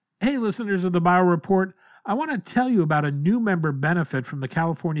Hey, listeners of the Bio Report, I want to tell you about a new member benefit from the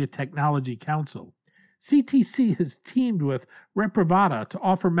California Technology Council. CTC has teamed with Reprivata to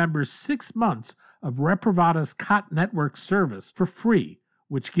offer members 6 months of Reprivata's COT network service for free,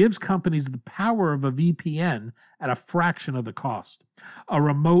 which gives companies the power of a VPN at a fraction of the cost. A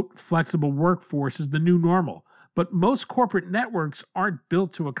remote, flexible workforce is the new normal, but most corporate networks aren't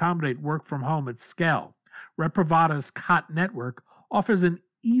built to accommodate work from home at scale. Reprivata's COT network offers an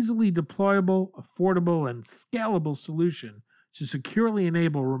easily deployable, affordable, and scalable solution to securely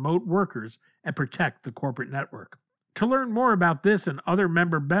enable remote workers and protect the corporate network. To learn more about this and other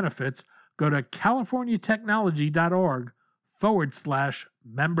member benefits, go to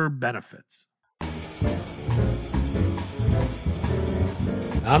californiatechnology.org/member benefits.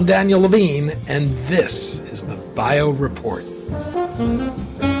 I'm Daniel Levine, and this is the Bio Report.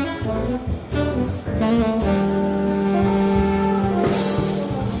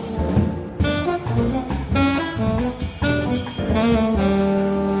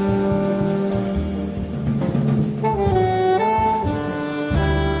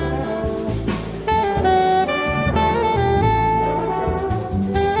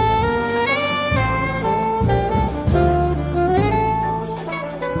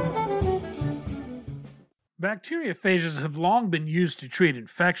 Bacteriophages have long been used to treat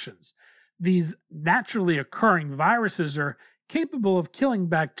infections. These naturally occurring viruses are capable of killing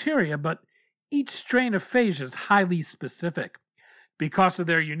bacteria, but each strain of phage is highly specific. Because of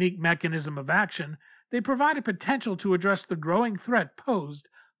their unique mechanism of action, they provide a potential to address the growing threat posed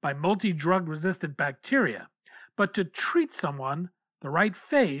by multidrug-resistant bacteria. But to treat someone, the right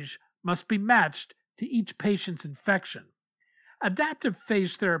phage must be matched to each patient's infection. Adaptive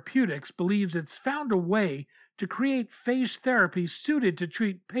Phage Therapeutics believes it's found a way to create phage therapy suited to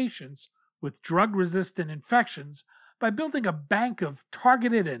treat patients with drug-resistant infections by building a bank of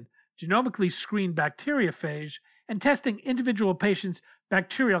targeted and genomically screened bacteriophage and testing individual patients'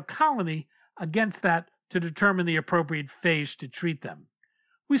 bacterial colony against that to determine the appropriate phage to treat them.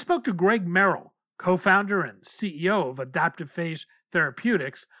 We spoke to Greg Merril, co-founder and CEO of Adaptive Phage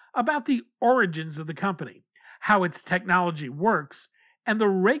Therapeutics, about the origins of the company, how its technology works, and the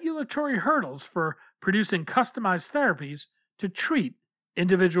regulatory hurdles for producing customized therapies to treat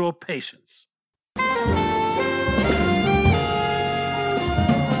individual patients.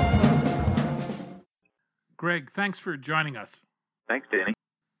 Greg, thanks for joining us. Thanks, Danny.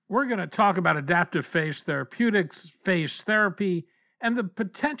 We're going to talk about Adaptive Phage Therapeutics, phage therapy, and the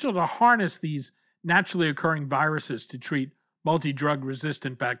potential to harness these naturally occurring viruses to treat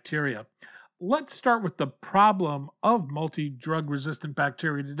multi-drug-resistant bacteria. Let's start with the problem of multi-drug-resistant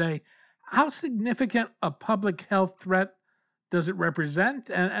bacteria today. How significant a public health threat does it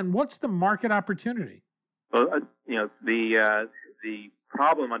represent, and what's the market opportunity? Well, the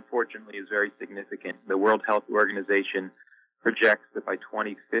problem, unfortunately, is very significant. The World Health Organization projects that by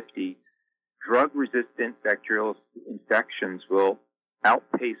 2050, drug-resistant bacterial infections will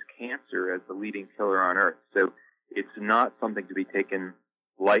outpace cancer as the leading killer on Earth. So it's not something to be taken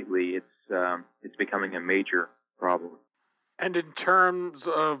lightly. It's becoming a major problem. And in terms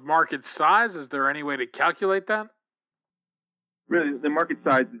of market size, is there any way to calculate that? Really, the market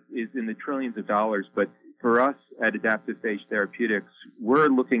size is in the trillions of dollars, but for us at Adaptive Phage Therapeutics, we're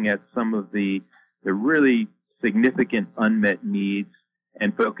looking at some of the really significant unmet needs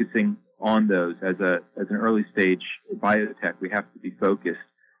and focusing on those. As an early stage biotech, we have to be focused.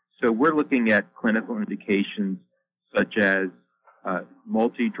 So we're looking at clinical indications such as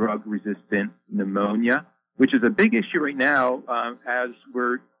multi-drug-resistant pneumonia, which is a big issue right now as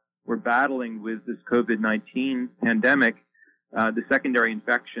we're battling with this COVID-19 pandemic. The secondary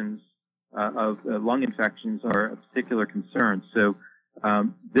infections of lung infections are a particular concern. So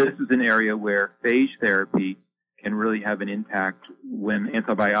this is an area where phage therapy can really have an impact when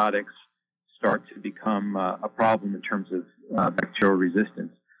antibiotics start to become a problem in terms of bacterial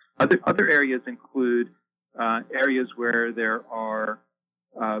resistance. Other areas include areas where there are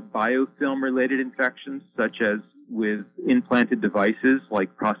biofilm-related infections, such as with implanted devices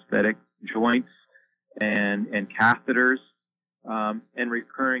like prosthetic joints and catheters, and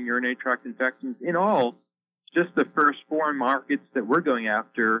recurring urinary tract infections. In all, just the first 4 markets that we're going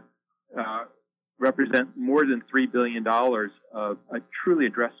after represent more than $3 billion of a truly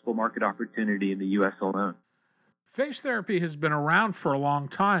addressable market opportunity in the U.S. alone. Phage therapy has been around for a long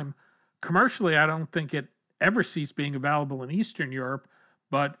time. Commercially, I don't think it ever ceased being available in Eastern Europe,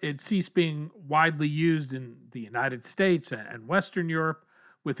 but it ceased being widely used in the United States and Western Europe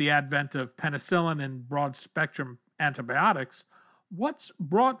with the advent of penicillin and broad-spectrum antibiotics. What's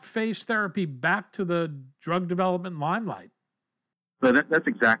brought phage therapy back to the drug development limelight? So that's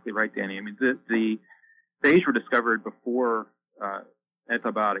exactly right, Danny. I mean, the phage were discovered before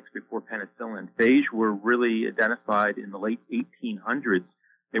antibiotics, before penicillin. Phage were really identified in the late 1800s.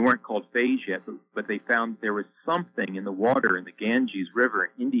 They weren't called phage yet, but they found there was something in the water in the Ganges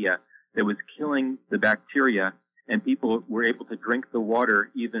River in India that was killing the bacteria, and people were able to drink the water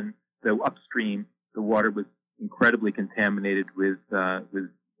even though upstream the water was incredibly contaminated with the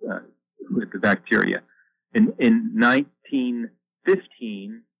bacteria. In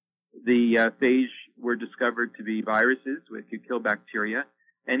 1915, the phage were discovered to be viruses that could kill bacteria,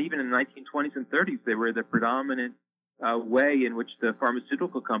 and even in the 1920s and 30s, they were the predominant way in which the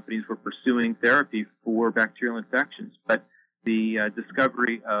pharmaceutical companies were pursuing therapy for bacterial infections. But the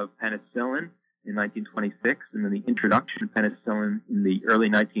discovery of penicillin in 1926 and then the introduction of penicillin in the early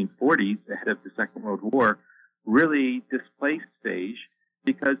 1940s, ahead of the Second World War, really displaced phage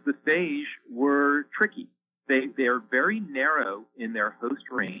because the phage were tricky. They are very narrow in their host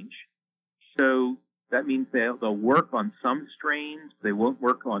range, so that means they'll work on some strains. They won't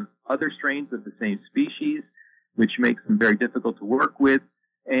work on other strains of the same species, which makes them very difficult to work with.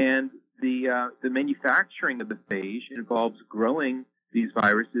 And the manufacturing of the phage involves growing these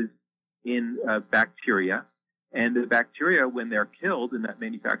viruses in bacteria, and the bacteria, when they're killed in that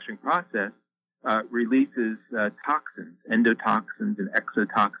manufacturing process, releases toxins, endotoxins and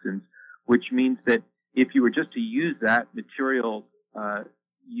exotoxins, which means that if you were just to use that material,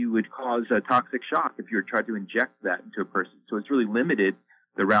 you would cause a toxic shock if you were trying to inject that into a person. So it's really limited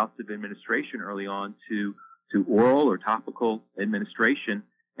the routes of administration early on to oral or topical administration,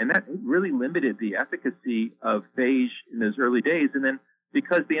 and that really limited the efficacy of phage in those early days. And then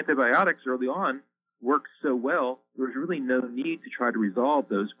because the antibiotics early on worked so well, there was really no need to try to resolve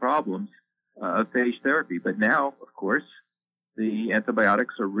those problems of phage therapy. But now, of course, the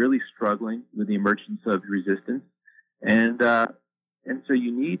antibiotics are really struggling with the emergence of resistance, and so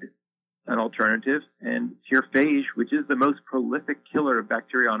you need an alternative. And here, phage, which is the most prolific killer of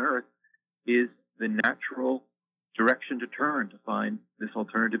bacteria on Earth, is the natural direction to turn to find this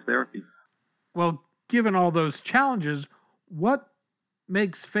alternative therapy. Well, given all those challenges, what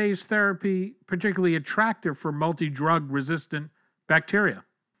makes phage therapy particularly attractive for multi-drug-resistant bacteria?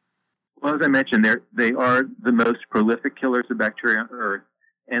 Well, as I mentioned, they are the most prolific killers of bacteria on Earth,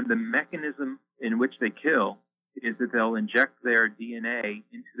 and the mechanism in which they kill is that they'll inject their DNA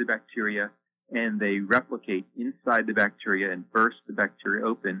into the bacteria, and they replicate inside the bacteria and burst the bacteria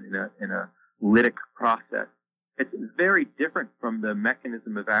open in a lytic process. It's very different from the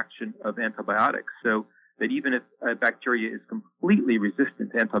mechanism of action of antibiotics, so that even if a bacteria is completely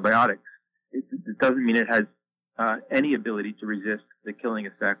resistant to antibiotics, it doesn't mean it has any ability to resist the killing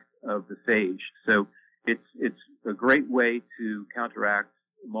effect of the phage. So it's a great way to counteract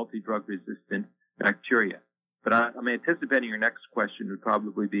multi-drug-resistant bacteria. But I'm anticipating your next question would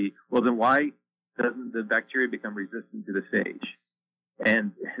probably be, well, then why doesn't the bacteria become resistant to the phage?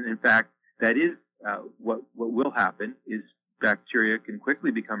 And in fact, that is what will happen is bacteria can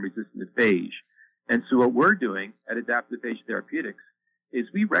quickly become resistant to phage. And so what we're doing at Adaptive Phage Therapeutics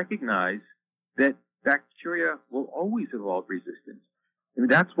is we recognize that bacteria will always evolve resistance. And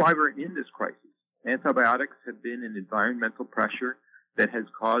that's why we're in this crisis. Antibiotics have been an environmental pressure that has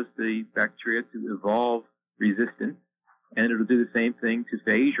caused the bacteria to evolve resistance, and it'll do the same thing to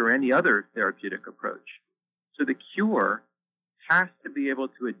phage or any other therapeutic approach. So the cure has to be able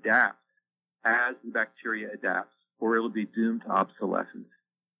to adapt as the bacteria adapts, or it'll be doomed to obsolescence.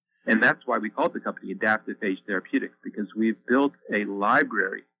 And that's why we called the company Adaptive Phage Therapeutics, because we've built a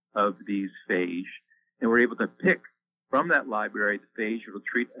library of these phage, and we're able to pick from that library the phage that will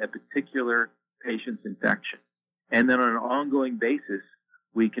treat a particular patient's infection. And then on an ongoing basis,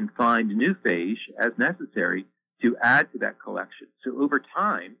 we can find new phage as necessary to add to that collection. So over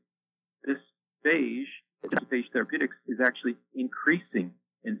time, this phage, Adaptive Phage Therapeutics, is actually increasing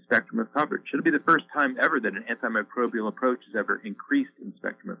in spectrum of coverage. It'll be the first time ever that an antimicrobial approach has ever increased in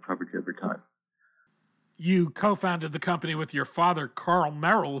spectrum of coverage over time. You co-founded the company with your father, Carl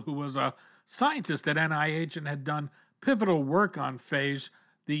Merril, who was a scientist at NIH and had done pivotal work on phage.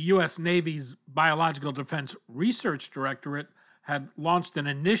 The U.S. Navy's Biological Defense Research Directorate had launched an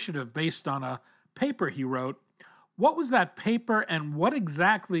initiative based on a paper he wrote. What was that paper, and what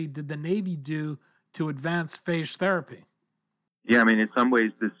exactly did the Navy do to advance phage therapy? Yeah, I mean, in some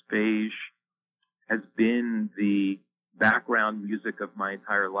ways, this phage has been the background music of my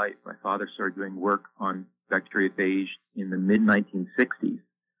entire life. My father started doing work on bacteriophage in the mid-1960s,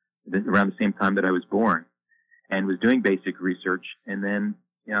 around the same time that I was born, and was doing basic research. And then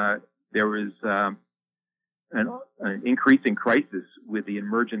there was an increasing crisis with the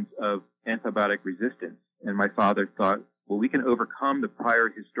emergence of antibiotic resistance. And my father thought well, we can overcome the prior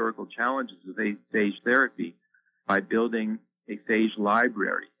historical challenges of phage therapy by building a phage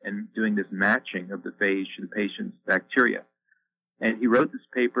library and doing this matching of the phage to the patient's bacteria. And he wrote this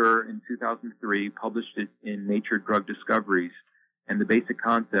paper in 2003, published it in Nature Drug Discoveries, and the basic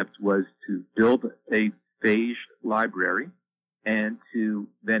concept was to build a phage library and to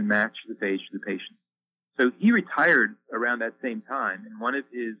then match the phage to the patient. So he retired around that same time, and one of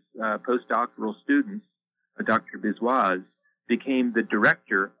his postdoctoral students, Dr. Biswas, became the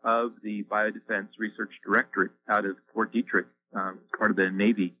director of the Biodefense Research Directorate out of Fort Detrick, part of the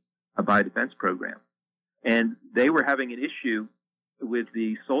Navy Biodefense program. And they were having an issue with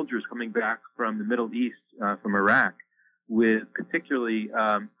the soldiers coming back from the Middle East, from Iraq, with particularly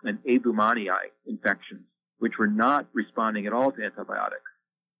an Abumani infections, which were not responding at all to antibiotics,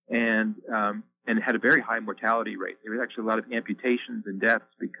 and had a very high mortality rate. There was actually a lot of amputations and deaths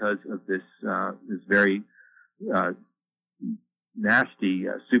because of this very nasty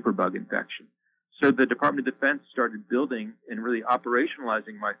superbug infection. So the Department of Defense started building and really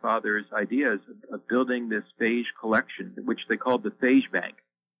operationalizing my father's ideas of building this phage collection, which they called the Phage Bank.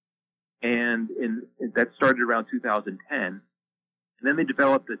 And that started around 2010. And then they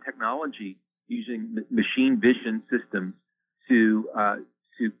developed the technology using machine vision systems to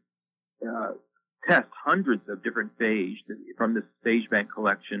test hundreds of different phage from this Phage Bank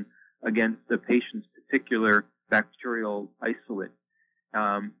collection against the patient's particular bacterial isolate.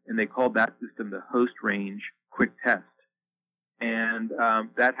 And they called that system the Host Range Quick Test. And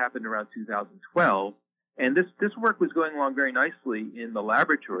that happened around 2012. And this work was going along very nicely in the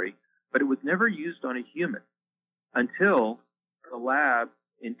laboratory, but it was never used on a human until the lab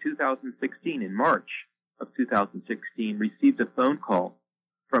in 2016, in March of 2016, received a phone call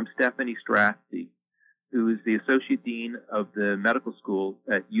from Stephanie Strasty, who is the Associate Dean of the Medical School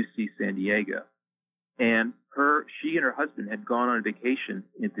at UC San Diego. And she and her husband had gone on a vacation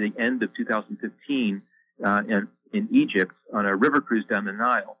at the end of 2015 in Egypt on a river cruise down the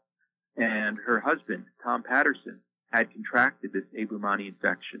Nile. And her husband, Tom Patterson, had contracted this Abumani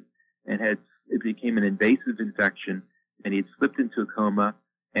infection and it became an invasive infection, and he had slipped into a coma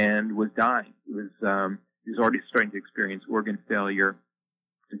and was dying. He was already starting to experience organ failure,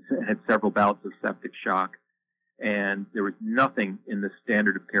 had several bouts of septic shock, and there was nothing in the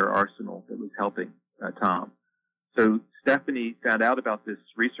standard of care arsenal that was helping Tom. So Stephanie found out about this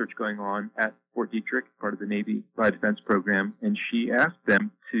research going on at Fort Detrick, part of the Navy Biodefense program, and she asked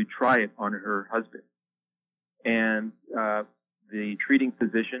them to try it on her husband. And the treating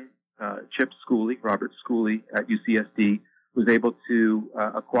physician, Chip Schooley, Robert Schooley at UCSD, was able to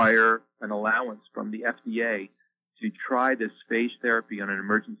acquire an allowance from the FDA to try this phage therapy on an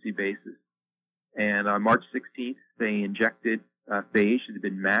emergency basis. And on March 16th, they injected phage that had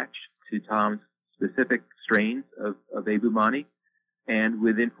been matched to Tom's specific strains of Abumani, and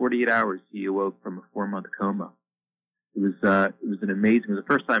within 48 hours, he awoke from a 4-month coma. It was the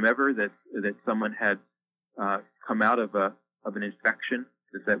first time ever that someone had come out of an infection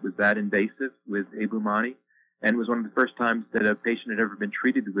that was that invasive with Abumani, and it was one of the first times that a patient had ever been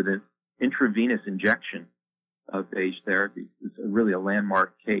treated with an intravenous injection of phage therapy. It was really a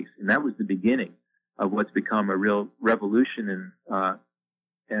landmark case, and that was the beginning of what's become a real revolution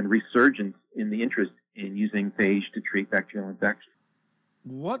and resurgence in the interest in using phage to treat bacterial infections.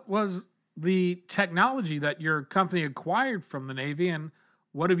 What was the technology that your company acquired from the Navy, and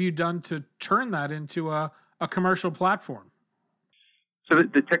what have you done to turn that into a commercial platform? So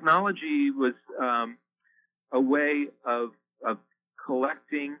the technology was a way of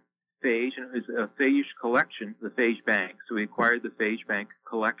collecting phage, and it was a phage collection, the Phage Bank. So we acquired the Phage Bank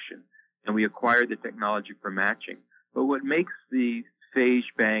collection, and we acquired the technology for matching. But what makes the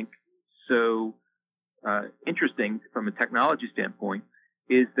Phage Bank so interesting from a technology standpoint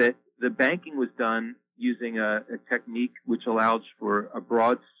is that the banking was done using a technique which allows for a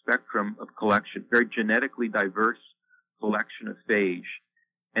broad spectrum of collection, very genetically diverse collection of phage.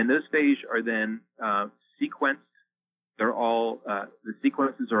 And those phage are then sequenced. They're all the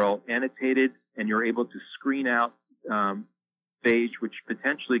sequences are all annotated, and you're able to screen out phage which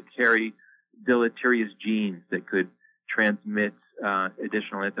potentially carry deleterious genes that could transmit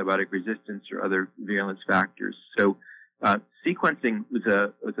additional antibiotic resistance or other virulence factors. So sequencing was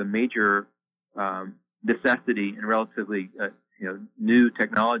a major necessity and relatively new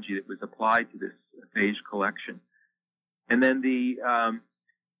technology that was applied to this phage collection. And then the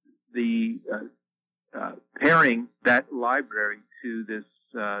pairing that library to this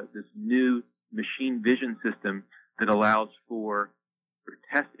new machine vision system that allows for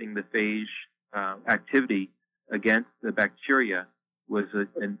testing the phage activity against the bacteria was an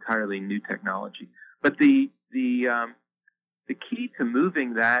entirely new technology. But the the key to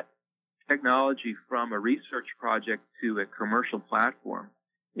moving that technology from a research project to a commercial platform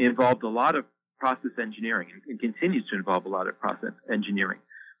involved a lot of process engineering and continues to involve a lot of process engineering,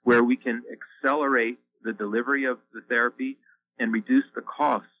 where we can accelerate the delivery of the therapy and reduce the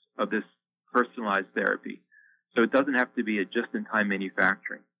costs of this personalized therapy. So it doesn't have to be a just-in-time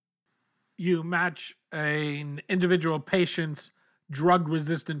manufacturing. You match an individual patient's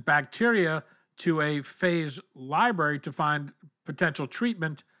drug-resistant bacteria to a phage library to find potential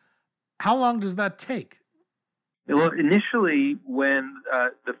treatment. How long does that take? Well, initially, when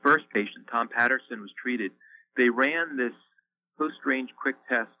the first patient, Tom Patterson, was treated, they ran this post-range quick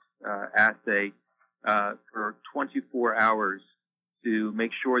test assay for 24 hours to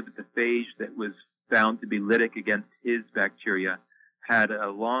make sure that the phage that was found to be lytic against his bacteria had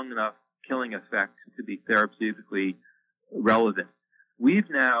a long enough killing effect to be therapeutically relevant. We've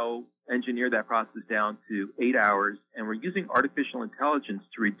now engineered that process down to 8 hours, and we're using artificial intelligence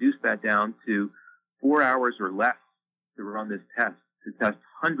to reduce that down to 4 hours or less to run this test, to test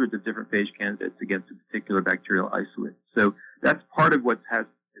hundreds of different phage candidates against a particular bacterial isolate. So that's part of what has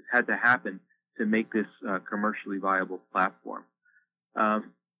had to happen to make this commercially viable platform.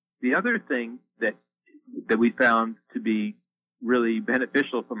 The other thing that we found to be really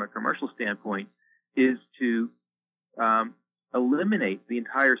beneficial from a commercial standpoint is to eliminate the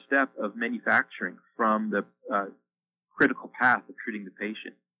entire step of manufacturing from the critical path of treating the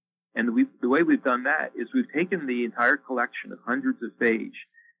patient. And the way we've done that is we've taken the entire collection of hundreds of phage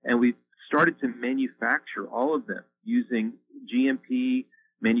and we've started to manufacture all of them using GMP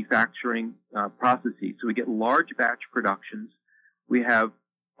manufacturing processes. So we get large batch productions. We have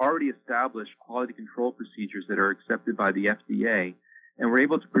already established quality control procedures that are accepted by the FDA, and we're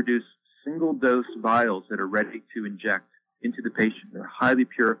able to produce single-dose vials that are ready to inject into the patient. They're highly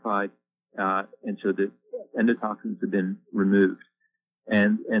purified, and so the endotoxins have been removed.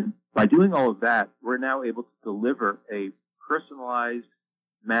 And by doing all of that, we're now able to deliver a personalized,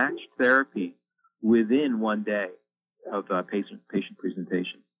 matched therapy within 1 day of patient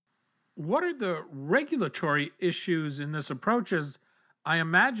presentation. What are the regulatory issues in this approach? As I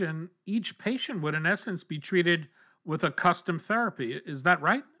imagine each patient would, in essence, be treated with a custom therapy. Is that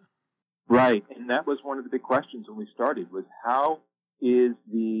right? Right, and that was one of the big questions when we started, was how is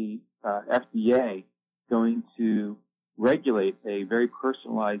the FDA going to regulate a very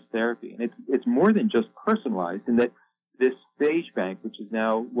personalized therapy? And it's more than just personalized in that this phage bank, which is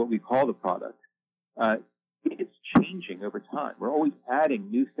now what we call the product, it's changing over time. We're always adding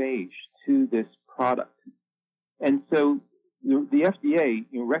new phage to this product. And so the FDA,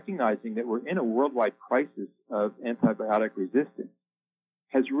 recognizing that we're in a worldwide crisis of antibiotic resistance,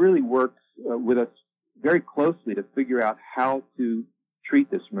 has really worked with us very closely to figure out how to treat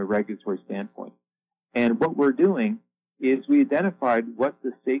this from a regulatory standpoint. And what we're doing is we identified what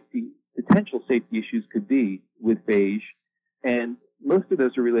the potential safety issues could be with phage, and most of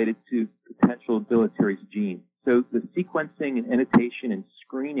those are related to potential deleterious genes. So the sequencing and annotation and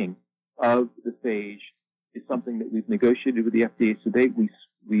screening of the phage is something that we've negotiated with the FDA, so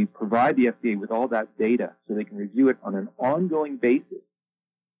we provide the FDA with all that data so they can review it on an ongoing basis,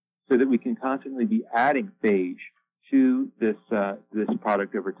 so that we can constantly be adding phage to this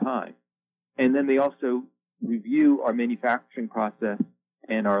product over time. And then they also review our manufacturing process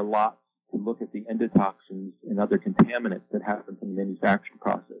and our lots to look at the endotoxins and other contaminants that happen from the manufacturing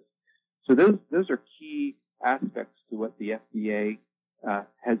process. So those are key aspects to what the FDA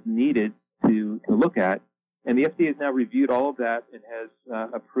has needed to look at. And the FDA has now reviewed all of that and has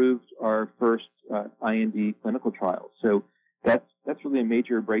approved our first IND clinical trials. So that's really a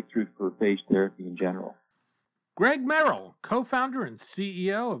major breakthrough for phage therapy in general. Greg Merril, co-founder and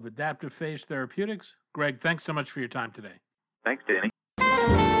CEO of Adaptive Phage Therapeutics. Greg, thanks so much for your time today. Thanks, Danny.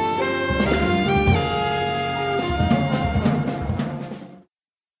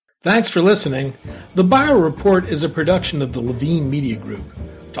 Thanks for listening. The Bio Report is a production of the Levine Media Group.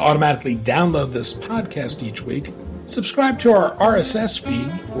 To automatically download this podcast each week, subscribe to our RSS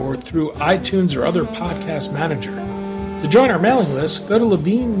feed or through iTunes or other podcast manager. To join our mailing list, go to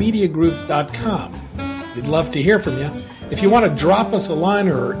levinemediagroup.com. We'd love to hear from you. If you want to drop us a line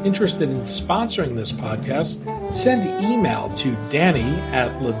or are interested in sponsoring this podcast, send email to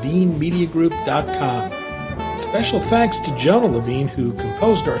danny@levinemediagroup.com. Special thanks to Jonah Levine, who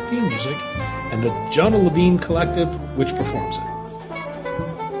composed our theme music, and the Jonah Levine Collective, which performs it.